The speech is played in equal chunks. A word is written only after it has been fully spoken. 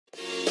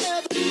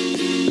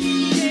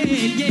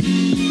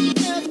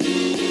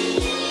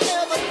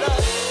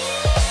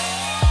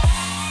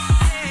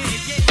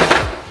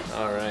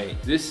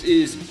This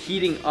is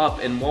heating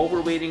up, and while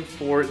we're waiting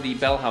for the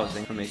bell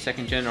housing from a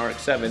 2nd gen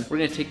RX-7, we're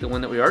gonna take the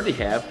one that we already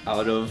have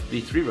out of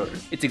the 3-rotor.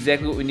 It's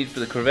exactly what we need for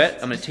the Corvette.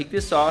 I'm gonna take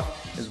this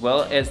off, as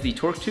well as the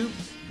torque tube,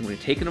 and we're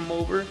taking them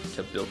over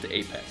to build the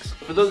Apex.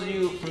 For those of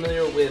you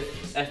familiar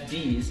with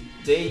FDs,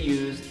 they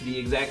use the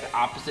exact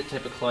opposite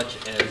type of clutch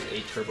as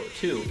a Turbo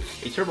 2.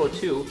 A Turbo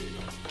 2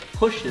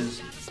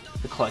 pushes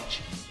the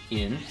clutch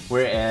in,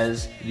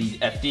 whereas the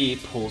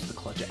FD pulls the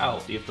clutch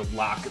out. So you have to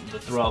lock the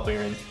throwout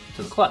bearing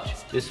to the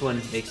clutch. This one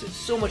makes it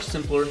so much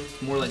simpler.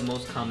 It's more like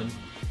most common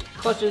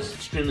clutches,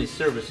 extremely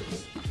serviceable.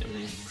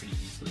 Everything's pretty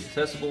easily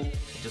accessible.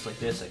 Just like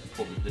this, I can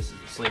pull this is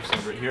the slave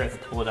cylinder right here. I can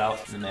pull it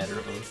out in a matter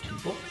of 2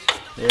 bolts.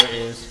 There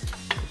is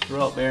the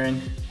throwout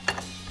bearing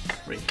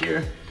right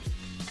here.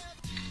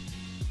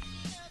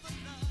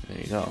 There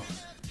you go.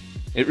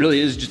 It really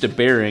is just a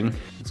bearing.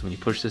 So when you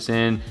push this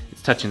in,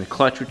 it's touching the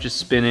clutch, which is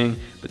spinning,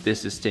 but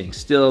this is staying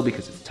still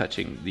because it's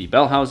touching the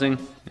bell housing,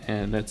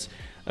 and that's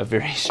a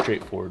very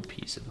straightforward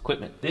piece of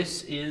equipment.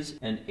 This is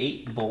an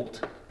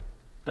 8-bolt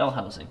bell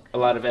housing. A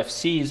lot of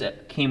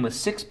FCs came with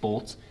 6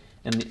 bolts,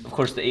 and of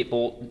course the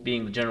 8-bolt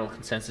being the general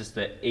consensus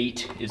that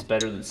 8 is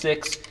better than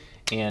 6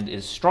 and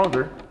is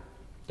stronger,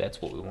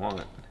 that's what we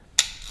want.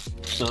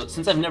 So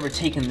since I've never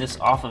taken this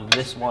off of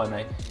this one,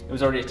 it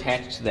was already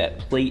attached to that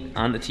plate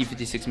on the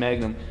T56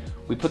 Magnum.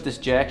 We put this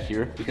jack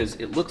here because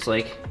it looks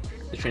like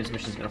the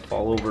transmission is going to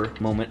fall over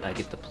the moment I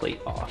get the plate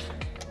off.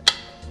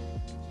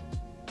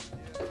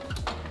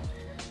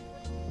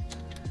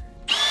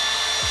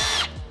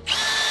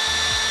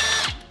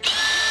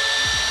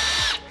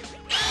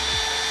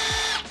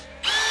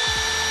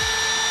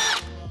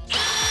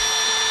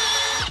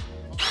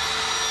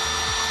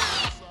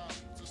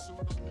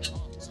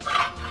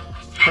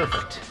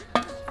 Perfect.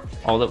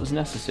 All that was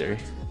necessary.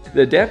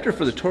 The adapter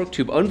for the torque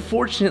tube,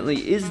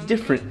 unfortunately, is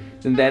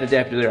different than that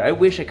adapter there. I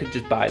wish I could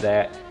just buy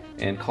that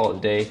and call it a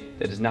day.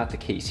 That is not the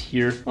case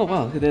here. Oh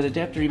wow, look at that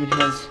adapter, even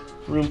has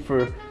room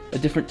for a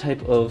different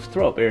type of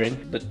throwout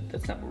bearing, but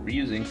that's not what we're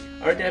using.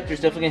 Our adapter is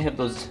definitely gonna have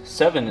those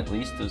 7 at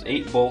least, those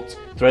 8 bolts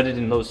threaded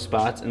in those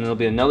spots, and there'll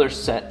be another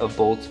set of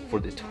bolts for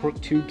the torque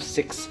tube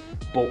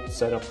 6-bolt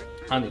setup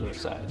on the other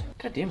side.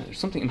 God damn it, there's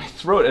something in my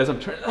throat as I'm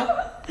trying.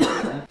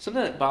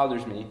 Something that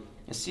bothers me.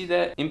 And see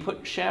that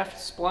input shaft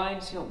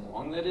spline? See how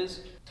long that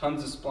is?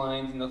 Tons of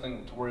splines,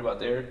 nothing to worry about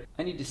there.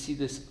 I need to see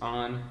this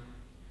on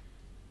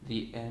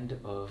the end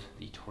of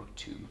the torque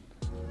tube.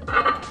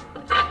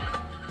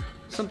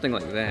 Something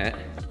like that,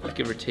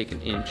 give or take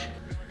an inch.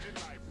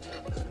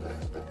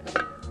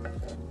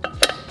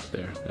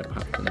 There, that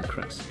popped in the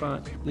correct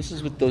spot. This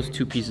is with those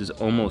 2 pieces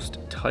almost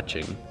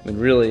touching, when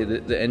really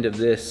the end of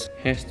this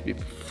has to be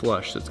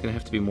flush, so it's gonna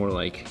have to be more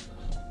like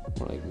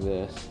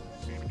this.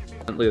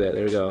 Look at that,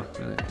 there we go.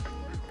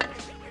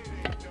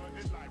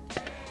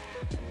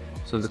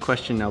 So the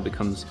question now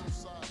becomes,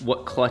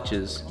 what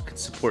clutches could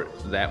support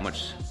that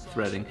much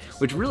threading?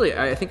 Which really,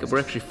 I think we're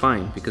actually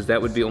fine, because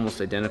that would be almost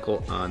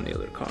identical on the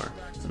other car,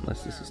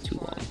 unless this is too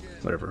long.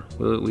 Whatever,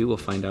 we will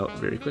find out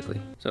very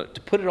quickly. So to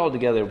put it all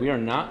together, we are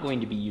not going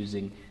to be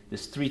using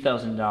this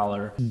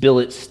 $3,000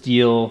 billet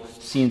steel,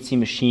 CNC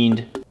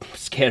machined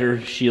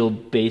scatter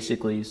shield,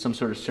 basically, some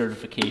sort of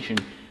certification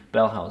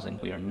bell housing.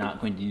 We are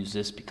not going to use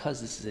this because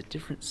this is a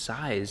different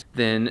size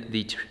than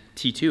the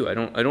T2. I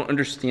don't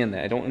understand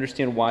that. I don't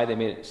understand why they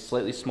made it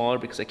slightly smaller,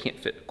 because I can't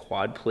fit a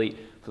quad plate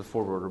for the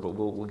 4-rotor, but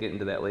we'll get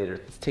into that later.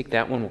 Let's take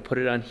that one, we'll put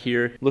it on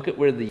here. Look at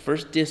where the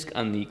first disc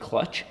on the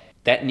clutch,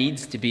 that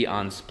needs to be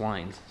on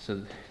splines.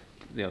 So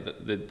you know,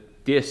 the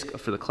disc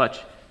for the clutch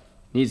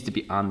needs to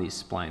be on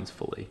these splines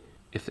fully.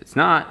 If it's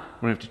not,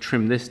 we're gonna have to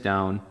trim this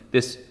down.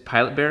 This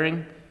pilot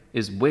bearing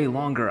is way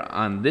longer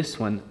on this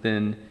one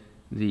than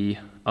the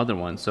other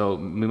one, so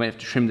we might have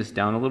to trim this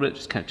down a little bit,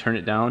 just kind of turn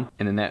it down,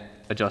 and then that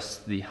adjusts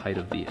the height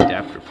of the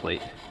adapter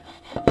plate.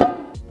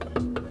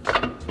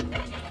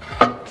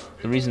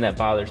 The reason that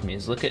bothers me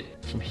is, look at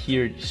from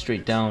here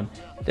straight down,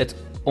 that's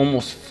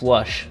almost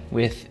flush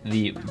with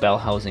the bell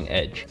housing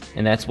edge,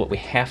 and that's what we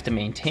have to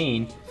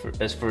maintain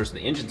as far as the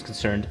engine's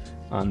concerned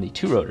on the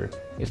 2-rotor.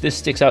 If this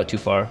sticks out too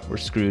far, we're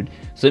screwed.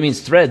 So that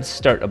means threads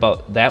start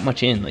about that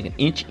much in, like an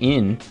inch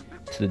in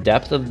to the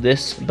depth of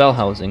this bell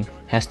housing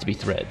has to be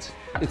threads.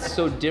 It's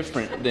so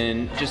different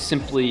than just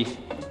simply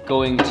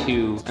going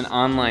to an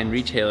online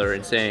retailer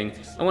and saying,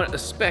 I want a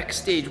spec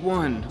stage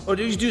 1. Oh,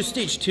 did you do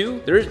stage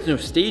 2? There is no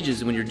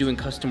stages when you're doing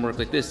custom work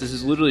like this. This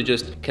is literally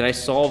just, can I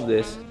solve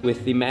this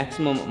with the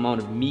maximum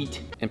amount of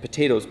meat and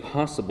potatoes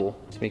possible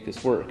to make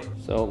this work?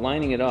 So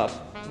lining it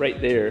up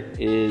right there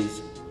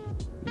is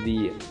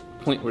the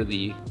point where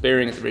the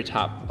bearing at the very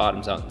top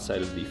bottoms out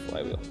inside of the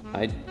flywheel.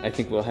 I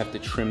think we'll have to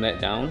trim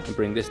that down and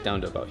bring this down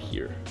to about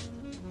here.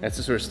 That's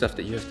the sort of stuff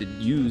that you have to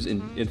use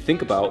and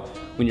think about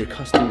when you're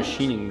custom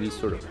machining these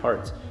sort of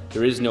parts.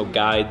 There is no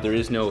guide, there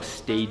is no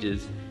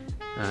stages.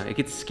 It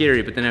gets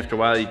scary, but then after a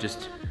while you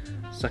just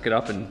suck it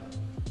up and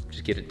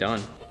just get it done.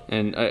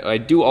 And I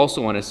do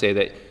also want to say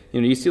that,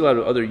 you know, you see a lot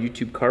of other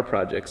YouTube car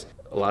projects.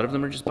 A lot of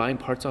them are just buying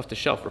parts off the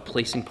shelf,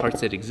 replacing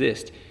parts that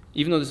exist.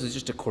 Even though this is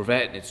just a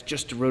Corvette and it's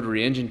just a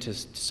rotary engine to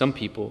some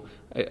people,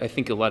 I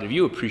think a lot of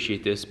you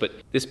appreciate this, but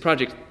this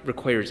project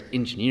requires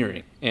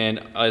engineering. And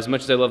as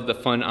much as I love the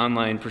fun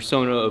online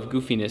persona of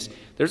goofiness,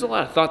 there's a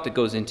lot of thought that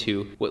goes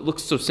into what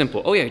looks so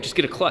simple. Oh yeah, just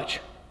get a clutch.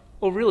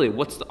 Oh really,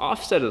 what's the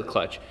offset of the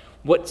clutch?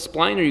 What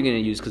spline are you gonna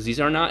use? Because these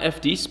are not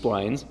FD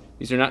splines.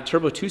 These are not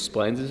Turbo 2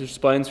 splines. These are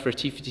splines for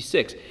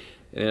T56.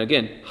 And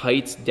again,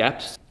 heights,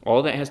 depths,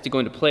 all that has to go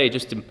into play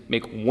just to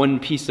make one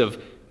piece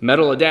of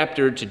metal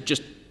adapter to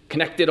just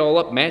connect it all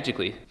up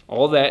magically.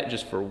 All that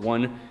just for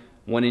one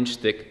 1-inch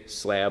thick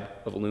slab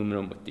of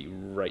aluminum with the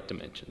right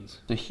dimensions.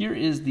 So here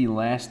is the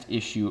last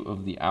issue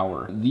of the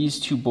hour. These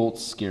two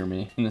bolts scare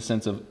me in the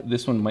sense of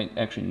this one might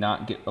actually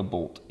not get a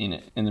bolt in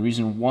it. And the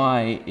reason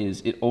why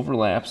is it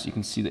overlaps. You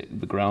can see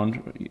the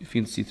ground, if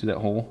you can see through that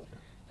hole,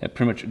 that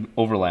pretty much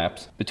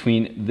overlaps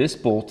between this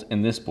bolt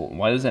and this bolt.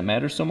 Why does that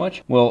matter so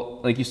much?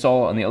 Well, like you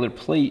saw on the other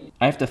plate,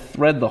 I have to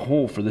thread the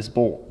hole for this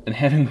bolt. And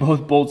having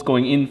both bolts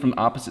going in from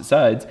opposite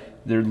sides,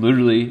 they're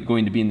literally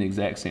going to be in the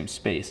exact same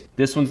space.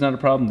 This one's not a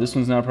problem, this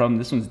one's not a problem,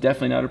 this one's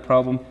definitely not a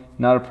problem,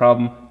 not a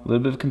problem, a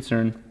little bit of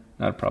concern,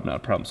 not a problem,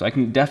 not a problem. So I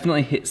can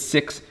definitely hit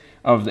 6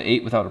 out of the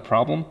 8 without a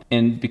problem.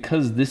 And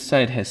because this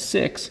side has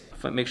 6,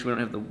 if I make sure we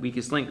don't have the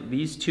weakest link,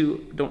 these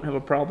two don't have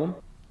a problem.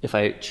 If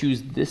I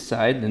choose this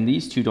side, then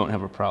these two don't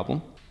have a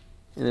problem.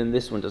 And then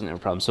this one doesn't have a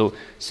problem. So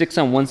 6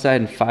 on one side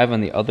and 5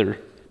 on the other.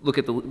 Look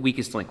at the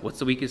weakest link. What's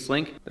the weakest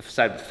link? The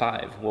side with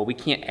 5. Well, we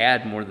can't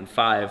add more than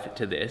 5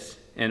 to this.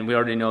 And we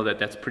already know that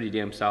that's pretty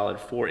damn solid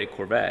for a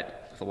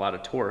Corvette with a lot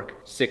of torque.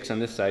 6 on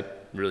this side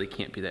really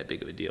can't be that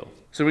big of a deal.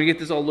 So we're gonna get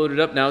this all loaded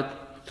up now,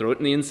 throw it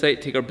in the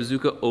Insight, take our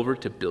bazooka over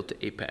to Built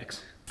to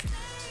Apex.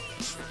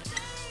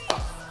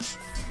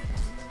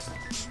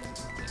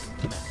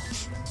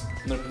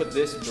 I'm gonna put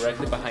this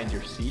directly behind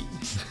your seat.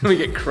 We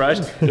get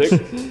crushed.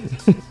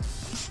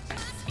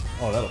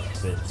 Oh, that'll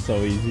fit so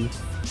easy.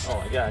 Oh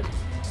my god.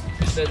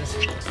 This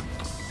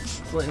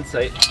little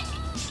Insight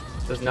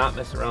does not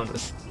mess around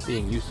with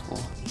being useful.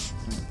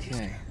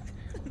 Okay.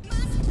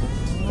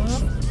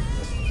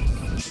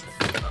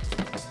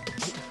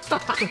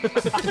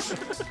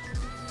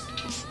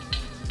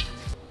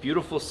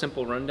 Beautiful,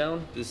 simple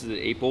rundown. This is an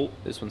 8 bolt.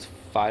 This one's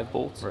 5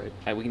 bolts. Right.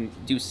 And we can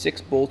do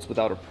 6 bolts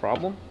without a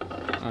problem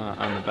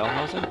on the bell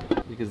housing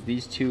because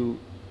these two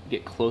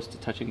get close to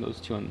touching those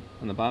two on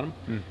the bottom.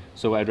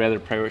 So I'd rather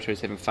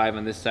prioritize having 5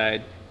 on this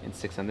side and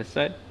 6 on this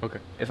side. Okay.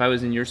 If I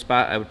was in your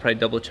spot, I would probably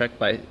double check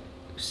by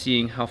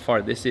seeing how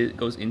far this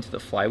goes into the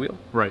flywheel.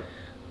 Right.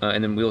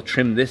 And then we'll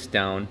trim this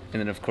down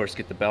and then of course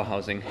get the bell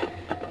housing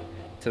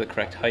to the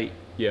correct height.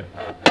 Yeah.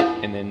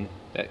 And then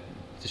that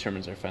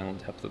determines our final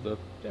depth of the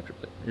adapter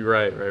plate.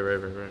 Right.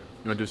 You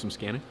wanna do some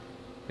scanning?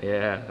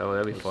 Yeah, oh,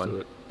 that'd be fun. Do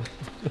it.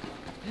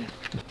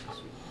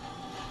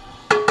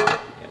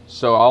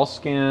 So I'll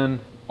scan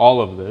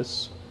all of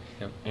this,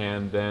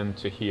 and then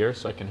to here,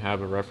 so I can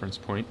have a reference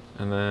point,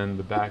 and then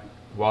the back.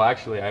 Well,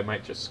 actually, I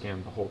might just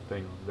scan the whole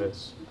thing on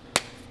this.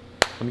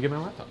 Let me get my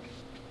laptop.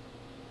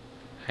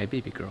 Hi,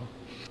 baby girl.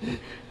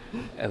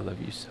 I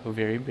love you so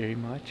very, very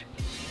much.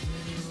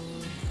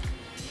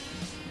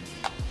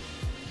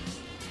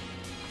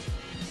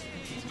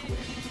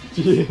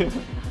 Yeah.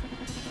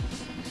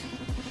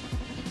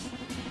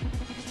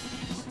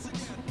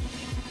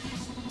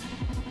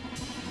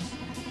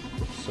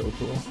 So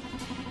cool.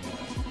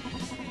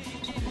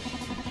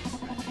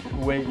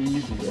 Way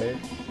easy, right?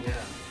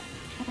 Yeah.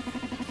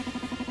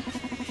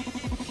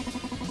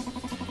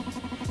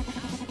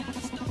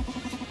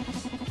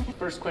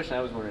 First question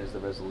I was wondering is the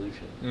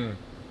resolution.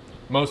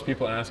 Most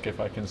people ask if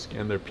I can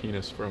scan their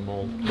penis for a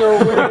mold. No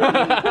way.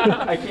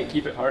 I can't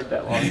keep it hard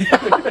that long.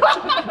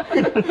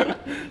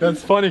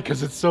 That's funny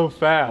because it's so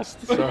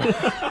fast. So.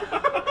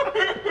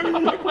 Oh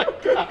my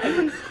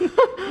god.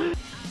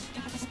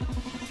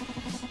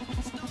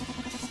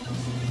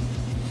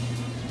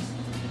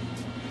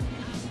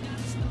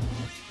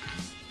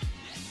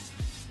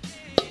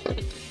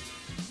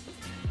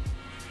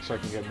 So I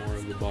can get more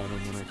of the bottom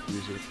when I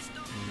fuse it.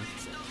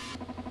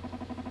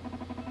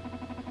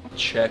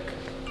 Check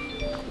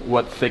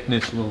what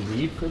thickness we'll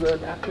need for the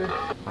adapter.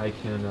 I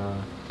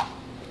can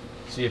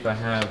see if I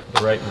have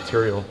the right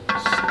material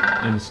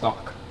in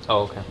stock.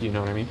 Oh, okay. You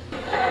know what I mean?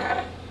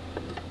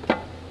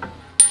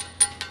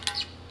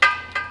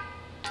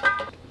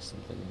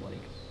 Something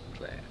like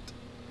that.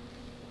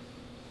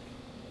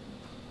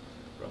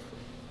 Roughly.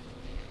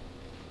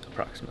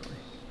 Approximately,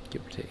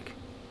 give or take.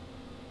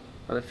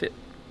 Well, that fit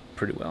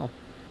pretty well.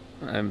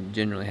 I'm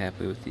generally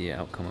happy with the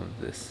outcome of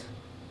this.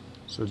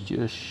 So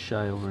Just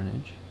shy over an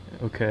inch.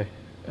 okay.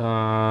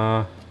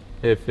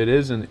 If it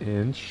is an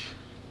inch,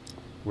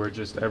 we're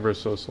just ever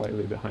so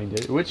slightly behind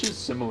it, which is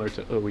similar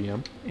to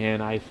OEM.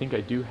 And I think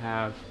I do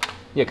have.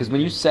 Yeah, because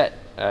when you set,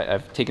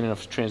 I've taken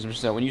enough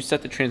transmissions out. When you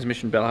set the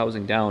transmission bell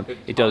housing down,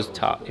 it does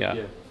top.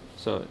 Yeah.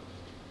 So.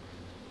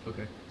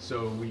 Okay.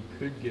 So we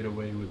could get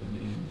away with an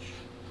inch.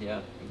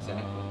 Yeah,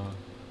 exactly.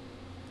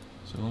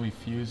 So let me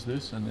fuse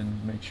this and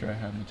then make sure I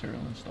have material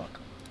in stock.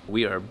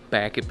 We are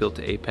back at Built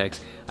to Apex.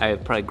 I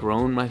have probably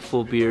grown my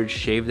full beard,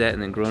 shaved that,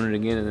 and then grown it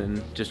again, and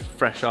then just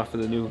fresh off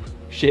of the new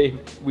shave.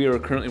 We are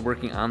currently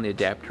working on the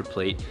adapter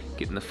plate,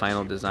 getting the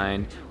final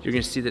design. You're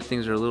gonna see that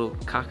things are a little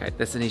cockeyed.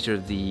 That's the nature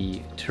of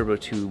the turbo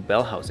tube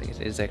bell housing.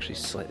 It is actually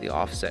slightly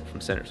offset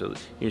from center, so you're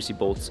gonna see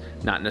bolts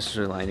not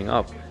necessarily lining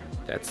up.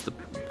 That's the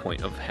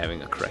point of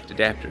having a correct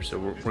adapter. So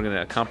we're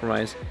gonna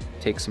compromise,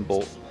 take some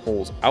bolt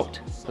holes out,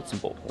 put some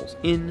bolt holes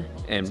in,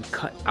 and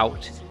cut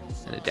out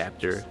an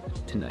adapter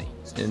tonight.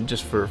 And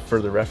just for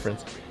further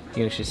reference, you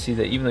can actually see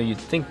that even though you'd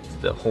think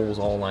the holes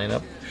all line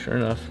up, sure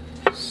enough,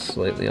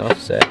 slightly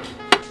offset,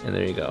 and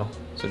there you go.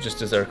 So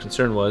just as our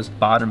concern was,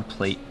 bottom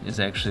plate is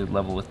actually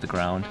level with the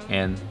ground,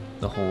 and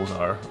the holes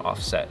are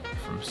offset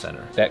from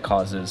center. That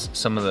causes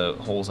some of the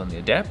holes on the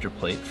adapter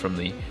plate from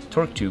the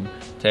torque tube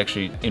to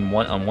actually,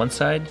 on one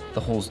side,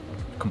 the holes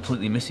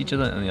completely miss each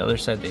other, and on the other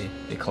side,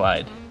 they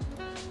collide.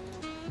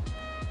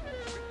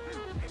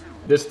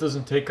 This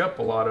doesn't take up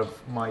a lot of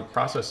my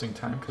processing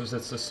time because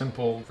it's a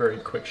simple, very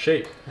quick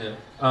shape.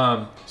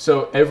 Yeah.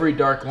 So every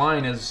dark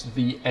line is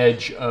the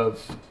edge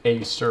of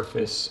a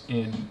surface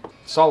in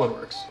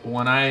SolidWorks.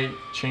 When I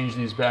change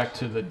these back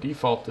to the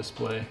default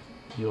display,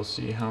 you'll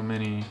see how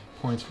many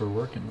points we're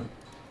working with.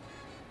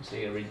 So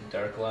you're gonna read the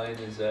dark line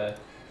is an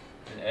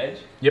edge?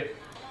 Yep.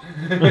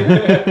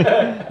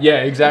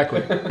 Yeah,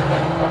 exactly. How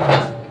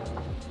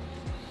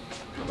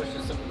much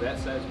does something that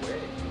size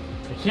weigh?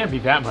 It can't be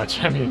that much.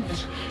 I mean,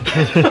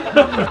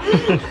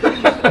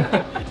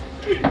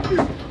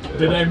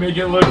 did I make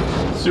it look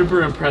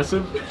super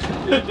impressive?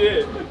 It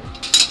did.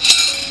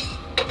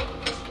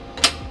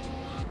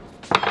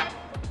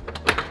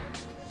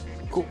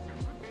 Cool.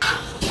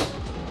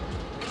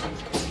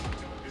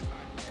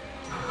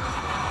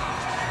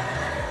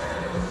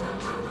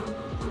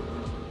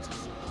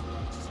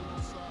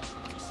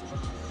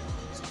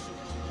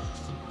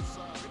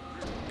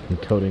 I'm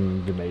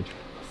coating the matrix.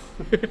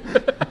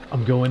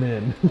 I'm going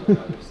in.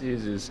 This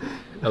uses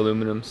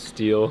aluminum,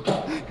 steel.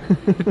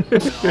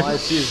 All I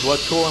see is what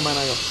tool am I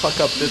gonna fuck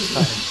up this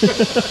time?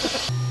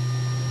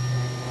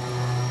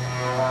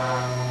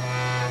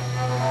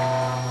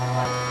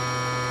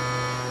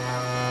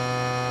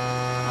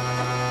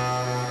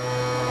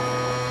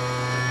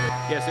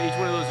 Yeah, so each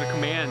one of those are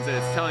commands and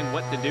it's telling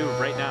what to do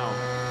right now.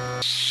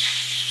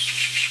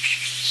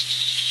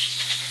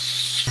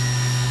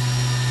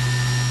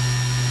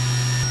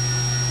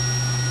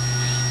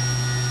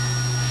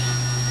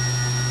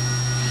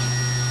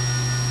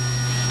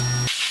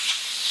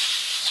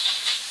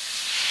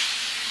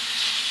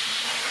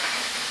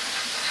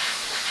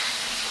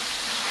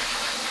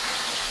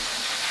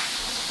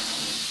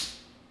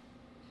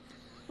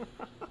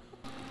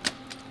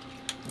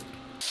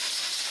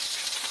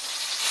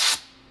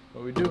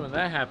 What we do when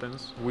that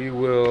happens, we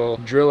will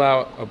drill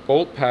out a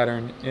bolt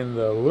pattern in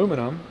the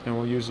aluminum, and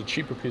we'll use a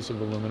cheaper piece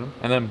of aluminum,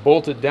 and then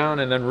bolt it down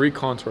and then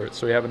recontour it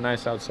so we have a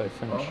nice outside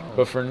finish. Oh.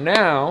 But for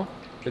now,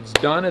 it's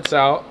done, it's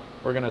out.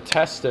 We're gonna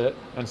test it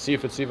and see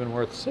if it's even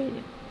worth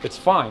saving. It's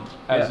fine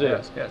as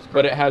is,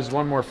 but it has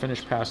one more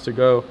finish pass to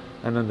go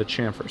and then the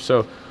chamfer.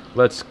 So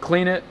let's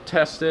clean it,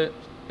 test it.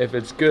 If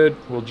it's good,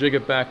 we'll jig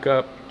it back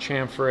up,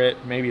 chamfer it,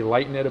 maybe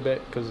lighten it a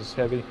bit because it's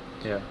heavy.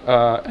 Yeah.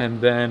 And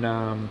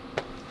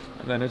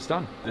then it's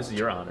done. This is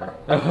your honor.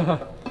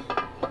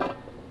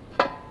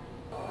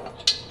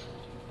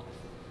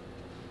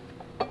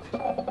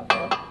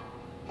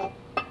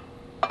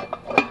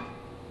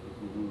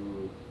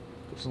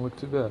 Doesn't look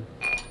too bad.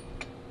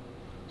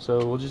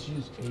 So we'll just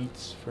use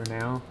 8s for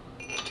now,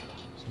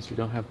 since we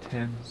don't have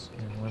 10s.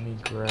 And let me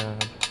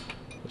grab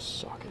the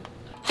socket.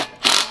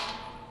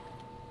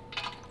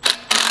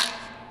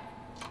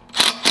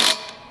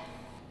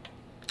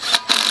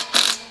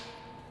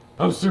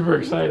 I'm super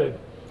excited.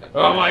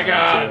 Oh my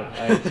god!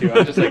 I am too.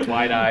 I'm just like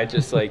wide-eyed,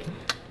 just like,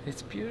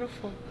 it's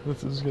beautiful.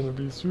 This is gonna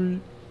be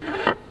sweet.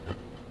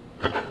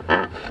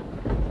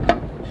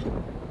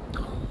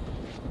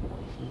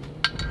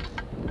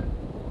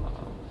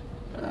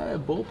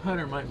 Bolt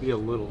pattern might be a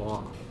little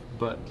off,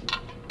 but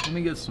let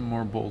me get some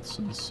more bolts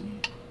and see.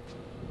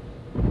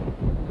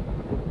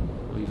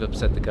 We've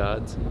upset the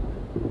gods.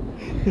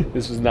 We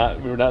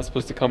were not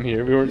supposed to come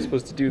here. We weren't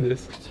supposed to do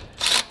this.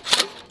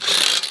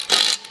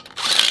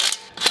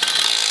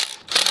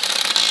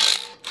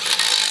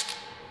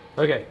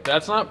 Okay,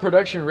 that's not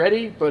production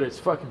ready, but it's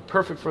fucking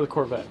perfect for the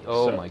Corvette.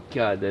 Oh so, my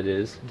god, that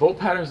is. Bolt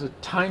pattern's a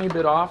tiny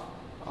bit off.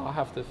 I'll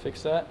have to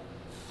fix that.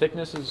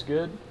 Thickness is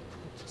good.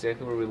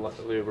 Exactly where we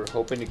were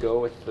hoping to go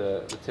with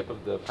the tip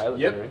of the pilot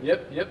bearing.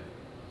 Yep.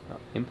 Oh,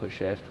 input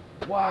shaft.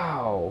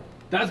 Wow.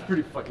 That's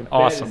pretty fucking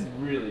awesome. That is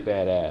really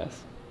badass.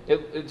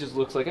 It just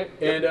looks like it.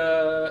 And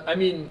I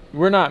mean,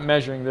 we're not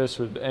measuring this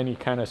with any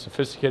kind of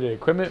sophisticated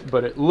equipment,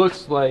 but it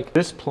looks like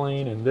this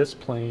plane and this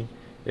plane,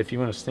 if you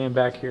want to stand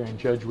back here and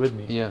judge with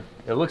me, yeah,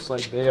 it looks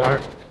like they are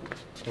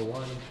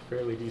aligned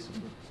fairly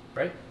decently,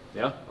 right?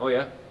 Yeah. Oh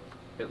yeah.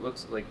 It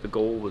looks like the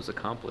goal was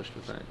accomplished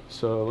with that.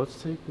 So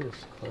let's take this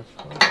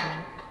clutch.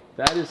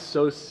 That is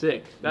so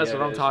sick. That's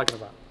what I'm talking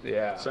about.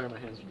 Yeah. Sorry, my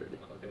hands are dirty.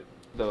 Okay.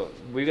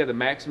 We've got the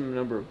maximum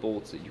number of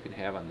bolts that you can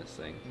have on this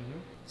thing.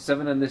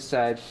 7 on this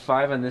side,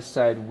 5 on this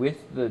side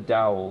with the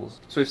dowels.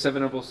 So we have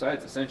 7 on both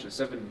sides, essentially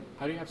 7.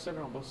 How do you have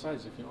 7 on both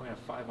sides if you only have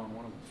 5 on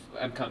one of them?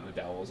 I'm counting the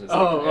dowels as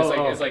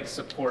like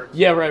support.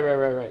 Yeah,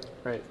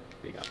 right.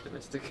 Being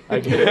optimistic. I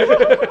get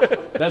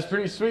it. That's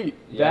pretty sweet.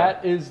 Yeah.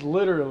 That is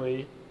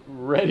literally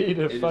ready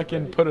to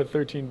fucking put a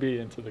 13B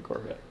into the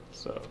Corvette.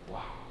 So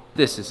wow.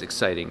 This is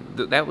exciting.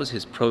 That was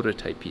his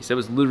prototype piece. That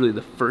was literally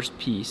the first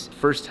piece.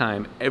 First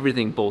time,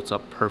 everything bolts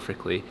up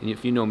perfectly. And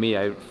if you know me,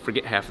 I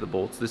forget half the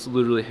bolts. This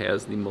literally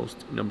has the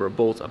most number of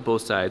bolts on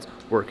both sides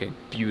working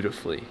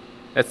beautifully.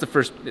 That's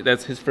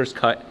his first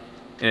cut,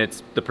 and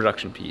it's the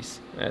production piece.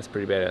 That's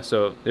pretty badass.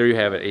 So there you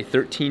have it, a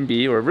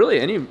 13B, or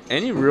really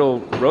any real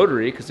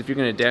rotary, because if you're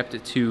gonna adapt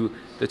it to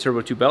the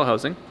Turbo 2 bell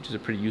housing, which is a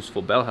pretty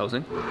useful bell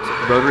housing,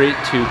 so rotary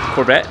to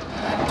Corvette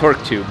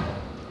torque tube.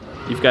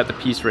 You've got the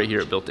piece right here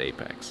at Built to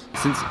Apex.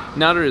 Since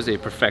Nader is a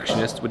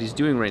perfectionist, what he's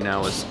doing right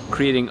now is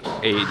creating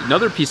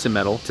another piece of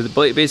metal to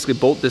basically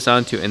bolt this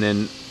onto and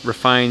then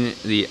refine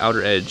the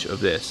outer edge of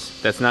this.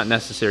 That's not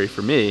necessary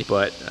for me,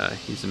 but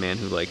he's a man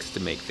who likes to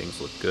make things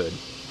look good.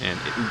 And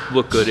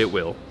look good it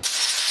will.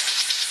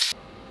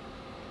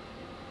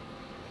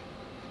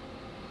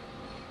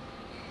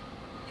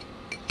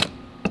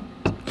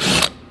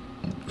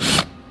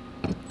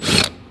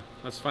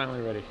 That's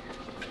finally ready.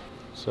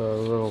 So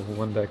a little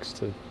Windex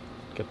to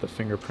get the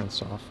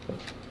fingerprints off,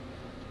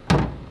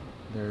 but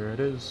there it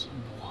is.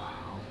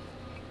 Wow.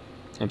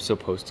 I'm still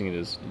posting it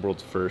as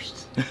world's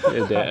first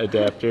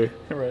adapter.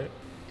 Right.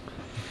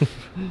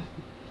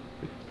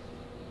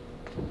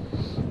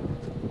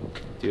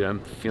 Dude, I'm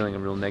feeling a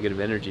real negative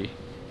energy.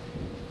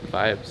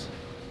 Vibes.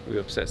 We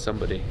upset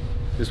somebody.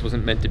 This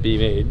wasn't meant to be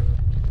made.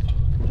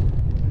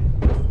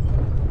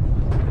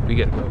 We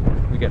gotta go.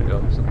 We gotta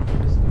go.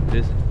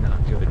 This is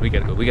not good. We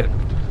gotta go. We gotta go.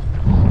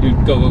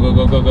 Dude, go.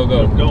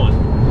 I'm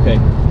going. Okay.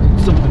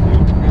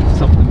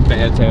 Something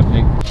bad's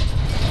happening.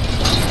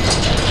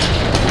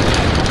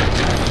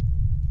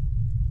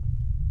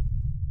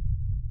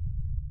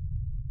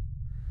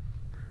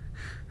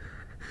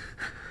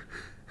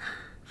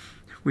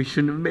 We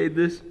shouldn't have made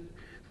this.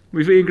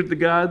 We've angered the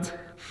gods.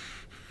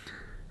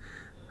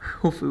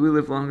 Hopefully we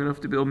live long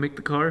enough to be able to make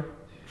the car.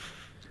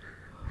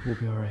 We'll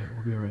be alright.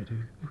 We'll be alright,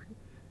 dude.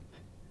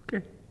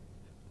 Okay.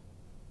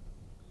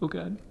 Oh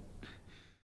God.